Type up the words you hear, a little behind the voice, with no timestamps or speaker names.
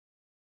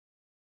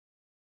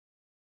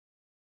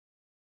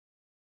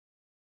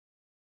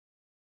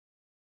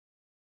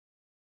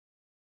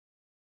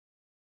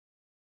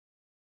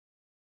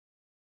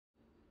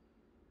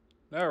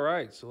All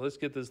right, so let's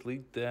get this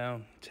leak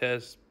down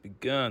test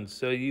begun.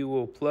 So you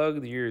will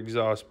plug your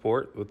exhaust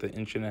port with the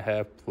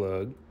 1.5"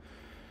 plug.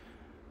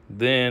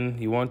 Then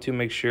you want to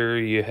make sure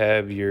you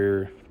have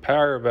your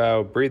power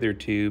valve breather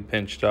tube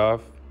pinched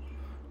off,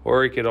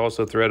 or you could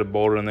also thread a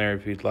bolt in there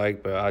if you'd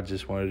like, but I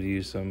just wanted to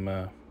use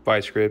some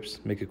vice grips,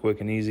 make it quick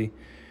and easy.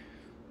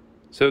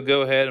 So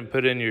go ahead and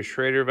put in your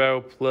schrader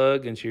valve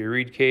plug into your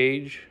reed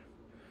cage.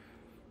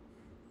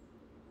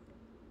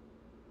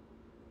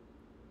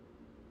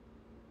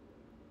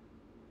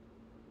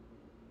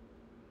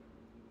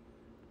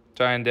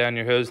 Tying down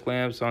your hose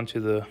clamps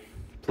onto the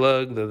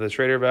plug that the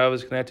schrader valve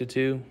is connected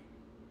to.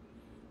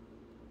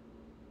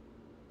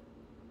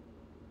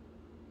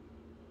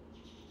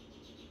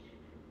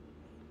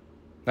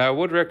 Now, I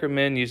would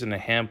recommend using a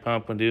hand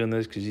pump when doing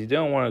this because you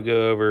don't want to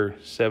go over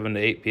 7 to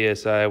 8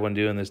 psi when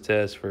doing this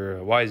test for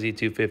a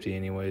YZ250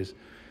 anyways.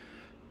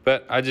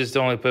 But I just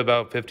only put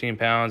about 15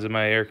 pounds in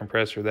my air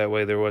compressor. That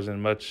way there wasn't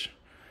much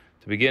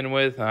to begin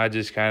with. I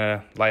just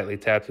kind of lightly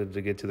tapped it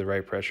to get to the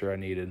right pressure I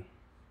needed.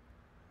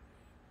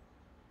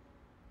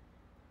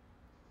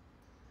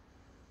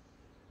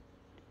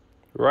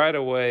 Right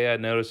away, I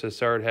noticed I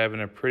started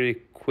having a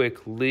pretty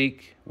quick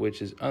leak,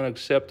 which is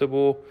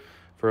unacceptable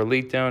for a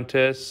leak down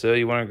test. So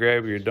you want to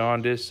grab your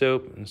Dawn dish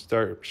soap and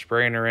start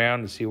spraying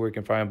around to see where you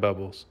can find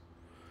bubbles.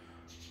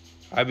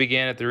 I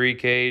began at the reed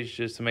cage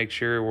just to make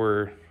sure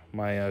where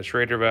my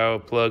schrader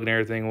valve plug and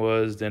everything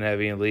was, didn't have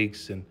any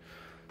leaks, and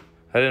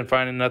I didn't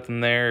find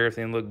nothing there.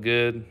 Everything looked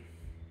good.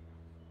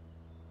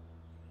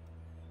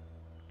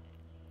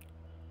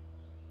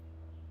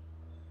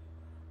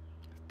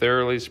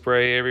 Thoroughly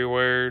spray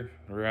everywhere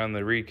around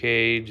the reed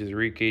cage, the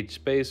reed cage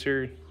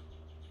spacer,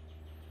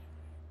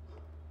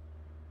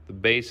 the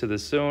base of the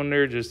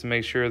cylinder, just to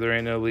make sure there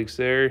ain't no leaks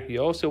there.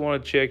 You also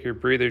want to check your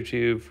breather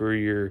tube for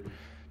your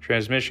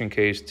transmission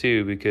case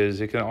too,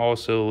 because it can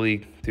also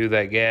leak through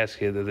that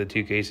gasket that the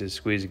two cases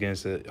squeeze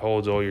against that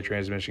holds all your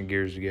transmission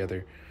gears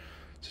together.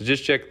 So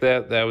just check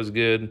that. That was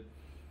good.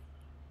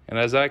 And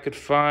as I could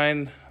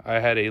find, I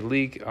had a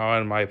leak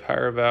on my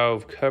power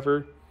valve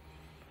cover,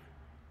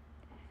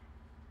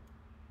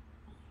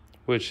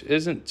 which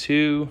isn't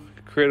too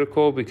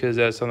critical because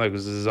that's on the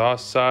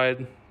exhaust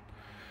side.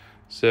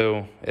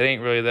 So it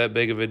ain't really that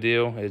big of a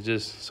deal. It's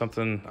just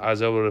something I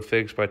was able to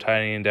fix by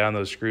tightening down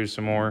those screws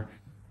some more.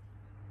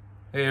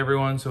 Hey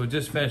everyone, so we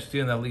just finished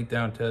doing that leak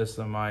down test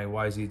on my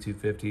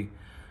YZ250.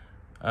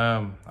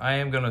 I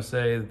am gonna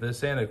say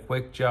this ain't a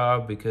quick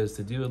job because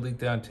to do a leak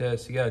down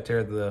test, you gotta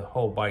tear the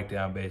whole bike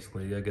down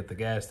basically. You gotta get the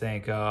gas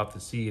tank off, the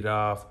seat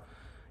off,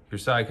 your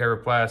side cover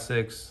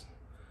plastics,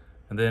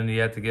 and then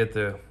you have to get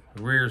the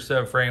rear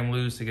subframe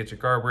loose to get your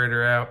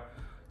carburetor out.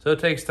 So it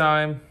takes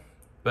time,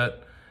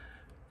 but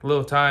a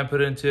little time put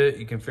into it,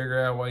 you can figure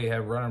out why you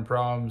have running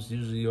problems.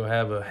 Usually you'll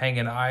have a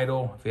hanging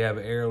idle if you have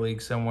an air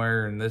leak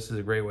somewhere, and this is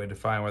a great way to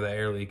find where that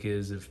air leak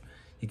is. If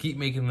you keep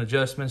making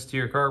adjustments to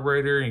your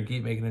carburetor and you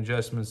keep making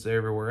adjustments to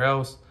everywhere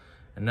else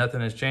and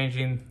nothing is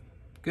changing,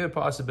 good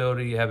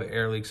possibility you have an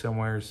air leak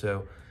somewhere.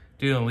 So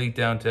doing a leak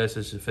down test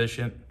is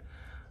sufficient.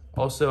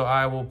 Also,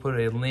 I will put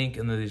a link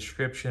in the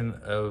description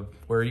of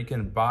where you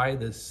can buy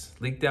this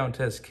leak down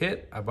test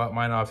kit. I bought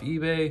mine off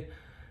eBay.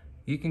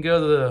 You can go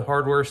to the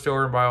hardware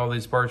store and buy all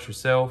these parts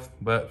yourself,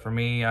 but for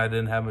me, I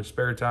didn't have much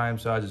spare time,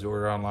 so I just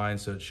ordered online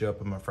so it show up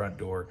at my front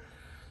door.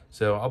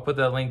 So I'll put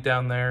that link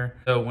down there.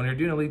 So when you're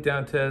doing a leak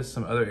down test,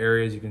 some other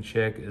areas you can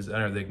check is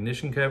under the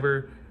ignition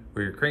cover,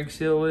 where your crank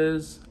seal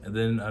is, and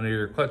then under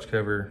your clutch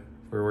cover,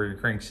 where your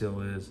crank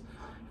seal is.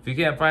 If you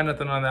can't find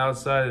nothing on the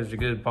outside, there's a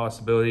good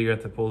possibility you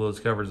have to pull those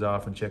covers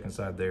off and check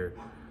inside there.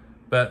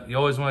 But you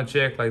always want to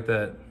check like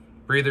that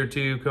breather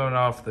tube coming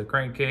off the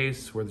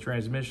crankcase where the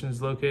transmission is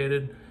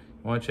located.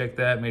 You want to check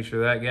that, make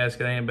sure that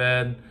gasket ain't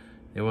bad.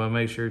 You want to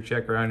make sure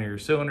check around your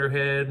cylinder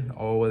head,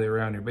 all the way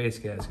around your base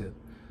gasket.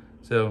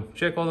 So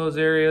check all those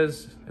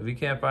areas. If you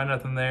can't find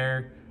nothing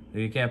there, if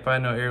you can't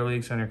find no air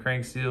leaks on your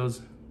crank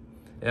seals,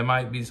 it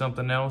might be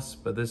something else,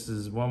 but this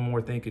is one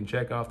more thing you can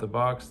check off the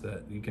box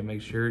that you can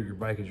make sure your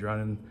bike is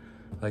running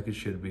like it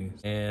should be.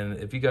 And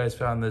if you guys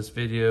found this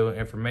video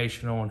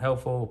informational and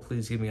helpful,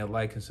 please give me a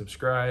like and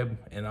subscribe,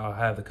 and I'll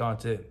have the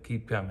content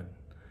keep coming.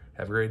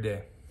 Have a great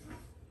day.